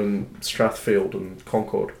 Between Burwood and Strathfield and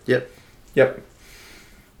Concord. Yep.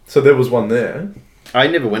 So there was one there. I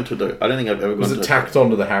never went to it though. I don't think I've ever gone to it. Was it tacked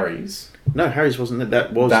onto the Harry's? No, Harry's wasn't there.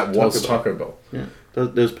 That was Taco Bell. Yeah.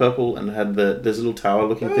 There's purple and had there's a little tower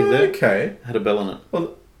looking thing there. Okay. Had a bell on it.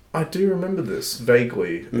 Well, I do remember this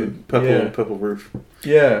vaguely. Purple roof.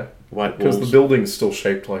 Yeah. White walls. Because the building's still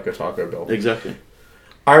shaped like a Taco Bell. Exactly.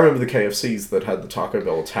 I remember the KFCs that had the Taco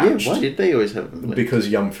Bell attached. Yeah, why did they always have them? Because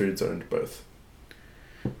Yum Foods owned both.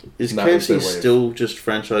 Is KFC still just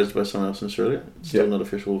franchised by someone else in Australia? It's still not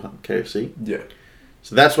official KFC? Yeah.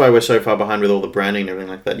 So that's why we're so far behind with all the branding and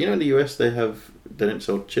everything like that. In the US they don't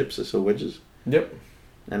sell chips, they sell wedges. Yep.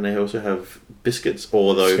 And they also have biscuits,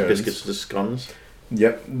 although biscuits are just scones.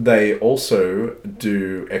 Yep. They also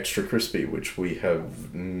do extra crispy, which we've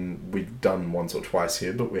done once or twice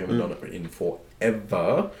here, but we haven't done it in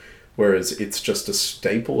forever. Whereas it's just a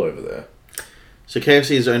staple over there. So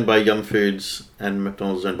KFC is owned by Yum Foods and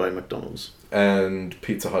McDonald's is owned by McDonald's. And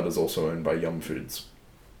Pizza Hut is also owned by Yum Foods.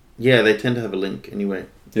 Yeah, they tend to have a link anyway.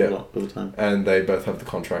 Yeah. A lot of the time. And they both have the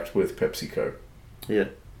contract with PepsiCo. Yeah.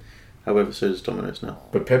 However, so does Domino's now.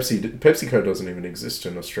 But PepsiCo doesn't even exist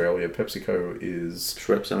in Australia. PepsiCo is...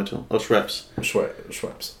 Schweppes Amatil. Oh, Schweppes.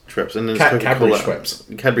 Schweppes. Schweppes. And then Cadbury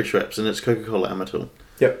Schweppes. Cadbury Schweppes. And it's Coca-Cola Amatil.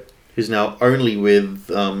 Yep. Who's now only with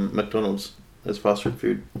McDonald's as fast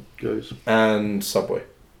food goes. And Subway.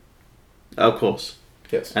 Of course.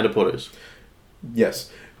 Yes. And Portos.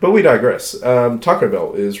 Yes. But we digress. Taco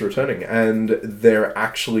Bell is returning, and they're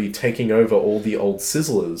actually taking over all the old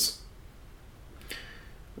Sizzlers.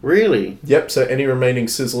 Really? Yep, so any remaining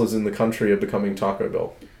Sizzlers in the country are becoming Taco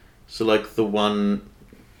Bell. So, like, the one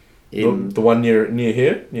in... The one near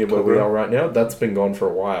here, near where we Kogarah? are right now, that's been gone for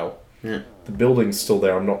a while. Yeah. The building's still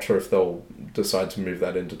there. I'm not sure if they'll decide to move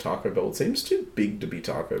that into Taco Bell. It seems too big to be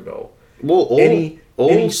Taco Bell. Well, all any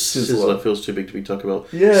Sizzler feels too big to be Taco Bell.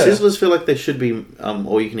 Yeah. Sizzlers feel like they should be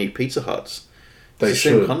all-you-can-eat Pizza Huts. They It's the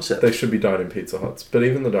should. same concept. They should be dine-in Pizza Huts. But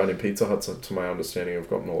even the dine-in Pizza Huts, to my understanding, have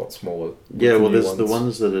gotten a lot smaller. Yeah, well, the there's the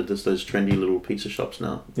ones that are just those trendy little pizza shops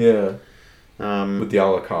now. Yeah, Um, with the a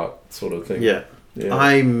la carte sort of thing. yeah. Yeah.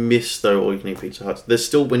 I miss though all-you-can-eat Pizza Huts. There's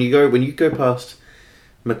still when you go past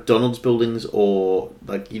McDonald's buildings or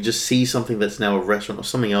like you just see something that's now a restaurant or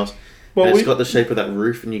something else. Well, and it's got the shape of that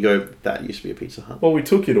roof, and you go, that used to be a Pizza Hut. Well, we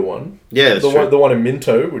took you to one. Yeah, that's the true. one, the one in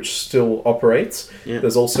Minto, which still operates. Yeah.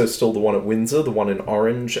 There's also still the one at Windsor, the one in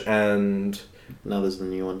Orange, and Now there's the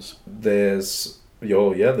new ones. there's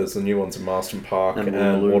there's the new ones in Marston Park And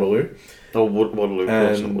and Waterloo. Oh, Waterloo. Of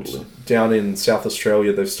course, not And Waterloo. down in South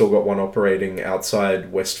Australia, they've still got one operating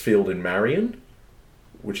outside Westfield in Marion,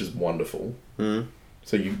 which is wonderful. Mm.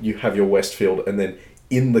 So you have your Westfield, and then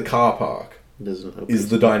in the car park There's no is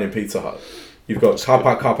the dine-in Pizza Hut. You've got car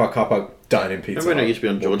park, dine-in Pizza Remember when Hut. it used to be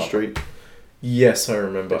on George Car Street? park. Yes, I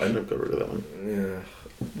remember. I should have got rid of that one. Yeah.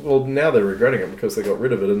 Well, now they're regretting it because they got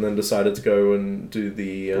rid of it and then decided to go and do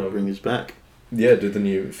the Bring this back. do the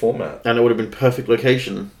new format. And it would have been perfect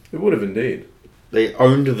location. It would have indeed. They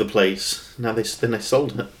owned the place. Now they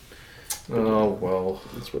sold it. Oh well.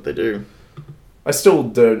 That's what they do. I still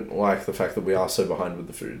don't like the fact that we are so behind with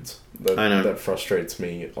the foods. I know. That frustrates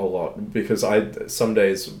me a lot because some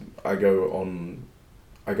days I go on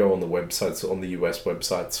the websites, on the US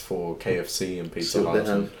websites for KFC and Pizza See what Hut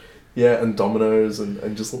they and, have. and Domino's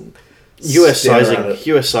and just US stare at sizing. it.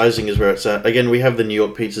 US sizing is where it's at. Again, we have the New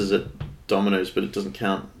York pizzas at Domino's, but it doesn't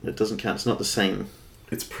count. It doesn't count. It's not the same.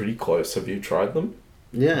 It's pretty close. Have you tried them?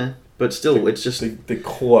 Yeah, but still, it's just They're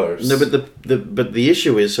close. no. But the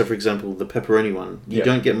issue is, so for example, the pepperoni one, you Yeah.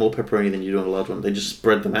 don't get more pepperoni than you do on a large one. They just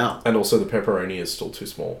spread them out. And also the pepperoni is still too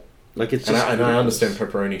small. Like it's And just. I understand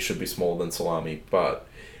pepperoni should be smaller than salami, but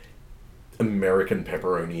American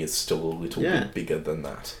pepperoni is still a little Yeah. bit bigger than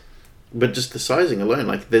that. But just the sizing alone,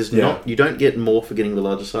 like there's Yeah. not. You don't get more for getting the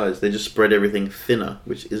larger size. They just spread everything thinner,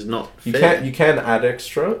 which is not You fair. can add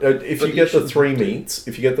extra if But you you get the shouldn't three have to. meats.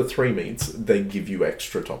 If you get the three meats, they give you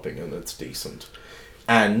extra topping, and it's decent.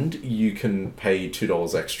 And you can pay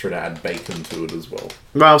 $2 extra to add bacon to it as well.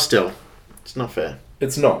 Well, still, it's not fair.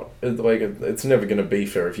 It's not it's never going to be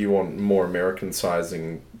fair. If you want more American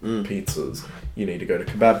sizing pizzas, you need to go to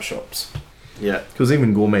kebab shops. Yeah. Because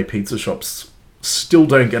even gourmet pizza shops still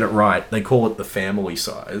don't get it right. They call it the family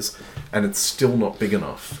size, and it's still not big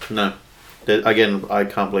enough. No. Again, I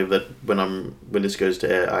can't believe that when this goes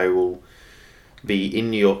to air, I will be in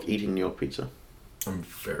New York eating New York pizza. I'm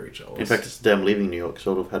very jealous. In fact, it's the day I'm leaving New York,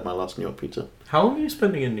 so I'll have had my last New York pizza. How long are you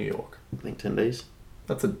spending in New York? I think 10 days.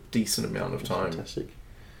 That's a decent amount of time. Fantastic.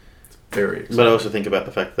 Very exciting. But I also think about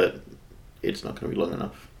the fact that it's not going to be long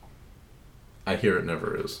enough. I hear it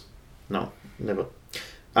never is. No, never.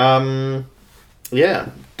 Yeah,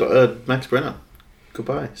 Max Brenner.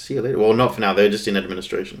 Goodbye. See you later. Well, not for now. They're just in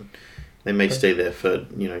administration. They may stay there for,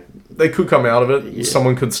 They could come out of it. Yeah.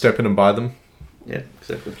 Someone could step in and buy them. yeah,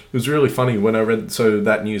 exactly. It was really funny when I read... So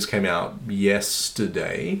that news came out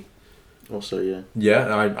yesterday. Also, yeah. Yeah,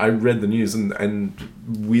 I read the news and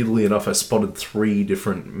weirdly enough, I spotted 3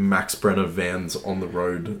 different Max Brenner vans on the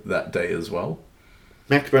road that day as well.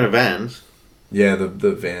 Max Brenner vans. Yeah, the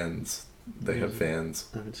vans. They have vans.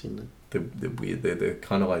 I haven't seen them. They're weird. They're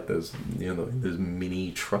kind of like those, those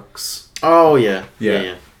mini trucks. Oh, yeah. Yeah.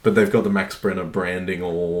 Yeah. But they've got the Max Brenner branding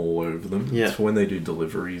all over them. Yeah. It's for when they do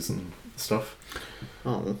deliveries and stuff.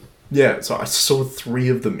 Oh. Yeah, so I saw 3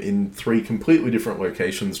 of them in 3 completely different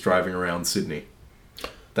locations driving around Sydney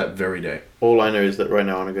that very day. All I know is that right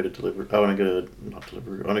now I want to go to delivery. I want to go to... Not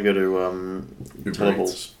delivery. I want to go to Uber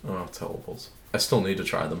Teleballs. Eats. Oh, Teleballs. I still need to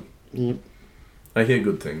try them. Yep. I hear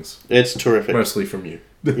good things. It's terrific. Mostly from you.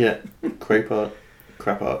 Yeah. Crap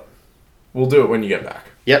art. We'll do it when you get back.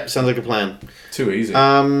 Yep, sounds like a plan. Too easy.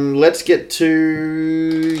 Let's get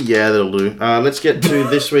to... Yeah, that'll do. Let's get to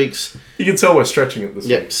this week's... You can tell we're stretching it this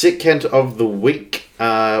Yep, week. Sick Kent of the Week.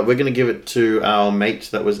 We're going to give it to our mate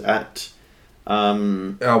that was at...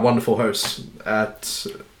 Our wonderful host at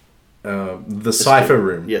The Cypher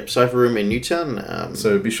Room. Yep, Cypher Room in Newtown.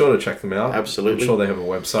 So be sure to check them out. Absolutely. I'm sure they have a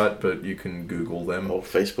website, but you can Google them. Or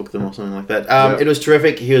Facebook them or something like that. It was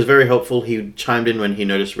terrific. He was very helpful. He chimed in when he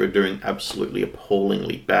noticed we were doing absolutely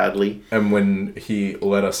appallingly badly. And when he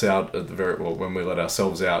let us out at the when we let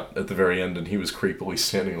ourselves out at the very end, and he was creepily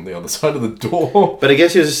standing on the other side of the door. But I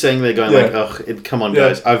guess he was just saying there going like, "Oh, come on,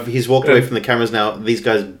 guys. He's walked away from the cameras now. These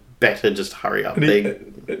guys better just hurry up."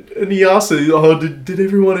 And he asked us, "Oh, did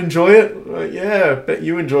everyone enjoy it?" Like, yeah, I bet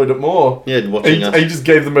you enjoyed it more. Yeah, watching us. He just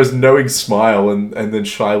gave the most knowing smile and then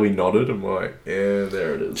shyly nodded. I'm like, yeah,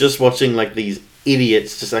 there it is. Just watching like these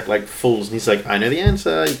idiots just act like fools, and he's like, "I know the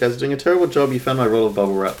answer. You guys are doing a terrible job. You found my roll of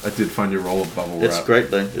bubble wrap." I did find your roll of bubble wrap. It's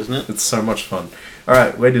great though, isn't it? It's so much fun. All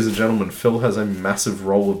right, ladies and gentlemen, Phil has a massive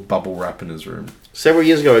roll of bubble wrap in his room. Several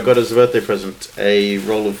years ago, I got as a birthday present a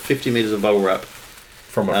roll of 50 meters of bubble wrap.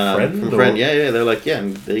 From a friend? From a friend, yeah. They're like, yeah,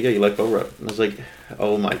 and there you go, you like bubble wrap. And I was like,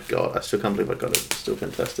 oh my god, I still can't believe I got it. It's still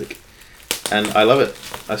fantastic. And I love it.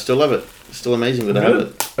 I still love it. It's still amazing that I have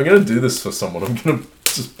it. I'm going to do this for someone. I'm going to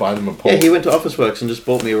just buy them a pole. Yeah, he went to Officeworks and just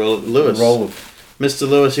bought me a roll of Lewis. Mr.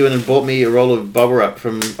 Lewis, he went and bought me a roll of bubble wrap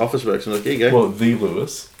from Officeworks. And I was like, here you go. Well, the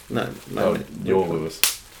Lewis? No, your Lewis.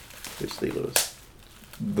 Which the Lewis?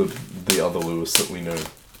 The other Lewis that we know.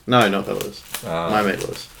 No, not that Lewis. My mate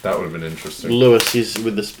Lewis. That would have been interesting. Lewis, he's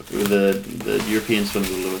with the European swimmer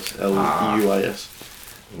Lewis.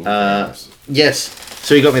 Lewis. Yes.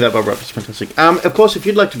 So he got me that bubble wrap. It's fantastic. Of course, if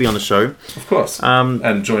you'd like to be on the show, of course,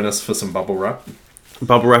 and join us for some bubble wrap,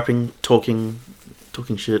 bubble wrapping, talking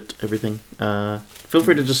shit, everything. Feel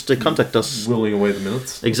free to just contact us. Willing away the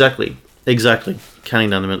minutes. Exactly. Counting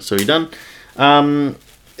down the minutes so you're done.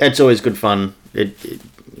 It's always good fun. It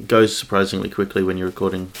goes surprisingly quickly when you're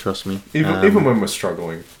recording. Trust me. Even when we're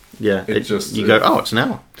struggling. Yeah, you go. Oh, it's an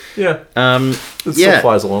hour. Yeah. It still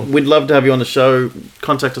flies along. We'd love to have you on the show.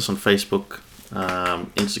 Contact us on Facebook,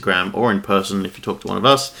 Instagram, or in person if you talk to one of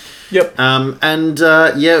us. Yep.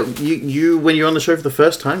 You when you're on the show for the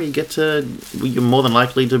first time, you're more than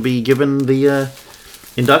likely to be given the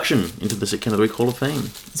induction into the Sick Kid of the Week Hall of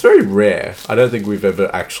Fame. It's very rare. I don't think we've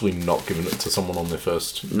ever actually not given it to someone on their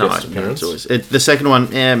first guest appearance. No, it's always the second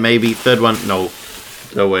one. Yeah, maybe third one. No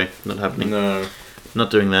way, not happening. No,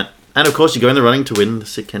 not doing that. And of course, you go in the running to win the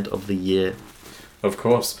Sick Kid of the Year. Of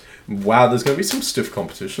course. Wow, there's going to be some stiff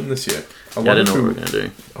competition this year. I don't know what we're going to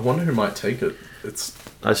do. I wonder who might take it.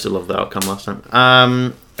 I still love the outcome last time.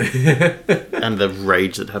 And the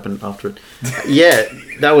rage that happened after it. Yeah,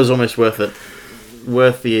 that was almost worth it.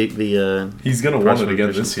 Worth the he's going to want it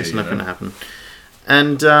again this year. It's not going to happen.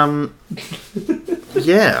 And I'm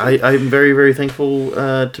very, very thankful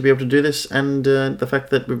to be able to do this, and the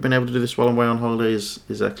fact that we've been able to do this while I'm away on holiday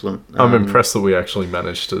is excellent. I'm impressed that we actually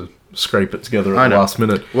managed to scrape it together at the last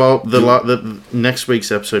minute. Well, the next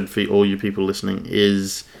week's episode for all you people listening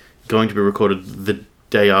is going to be recorded the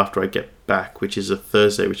day after I get back, which is a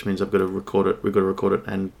Thursday, which means I've got to record it. We've got to record it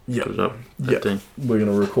and put it up that day. We're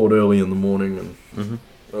going to record early in the morning, and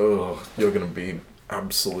you're going to be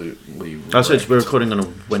absolutely wrecked. So we're recording on a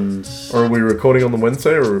Wednesday. Or are we recording on the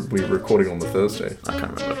Wednesday, or are we recording on the Thursday? I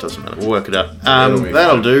can't remember. It doesn't matter. We'll work it out.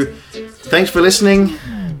 That'll do. Thanks for listening.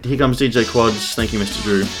 Here comes DJ Quads. Thank you, Mr.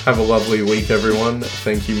 Drew. Have a lovely week, everyone.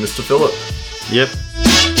 Thank you, Mr. Phillip. Yep.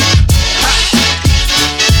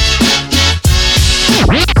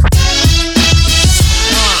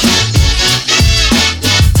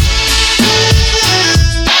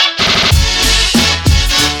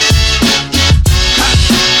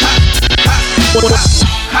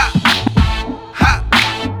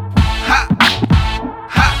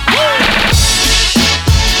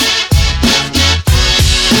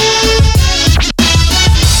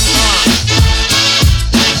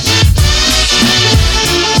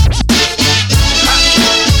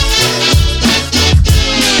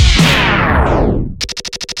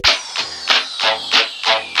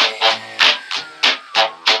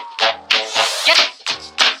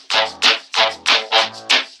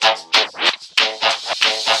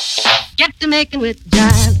 With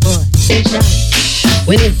jive, boy, shine.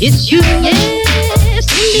 When it hits you, yes,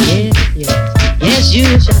 in the air, yes, you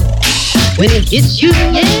shine. When it hits you,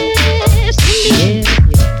 yes, in the air,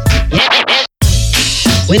 yes.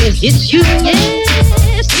 When it hits you, yes,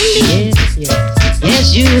 in the air,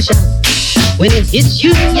 yes, you shine. When it hits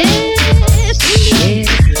you, yes, in the air,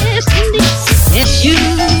 yes, in the air, yes, you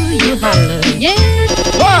holler, yes.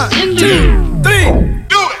 1, 2, 3.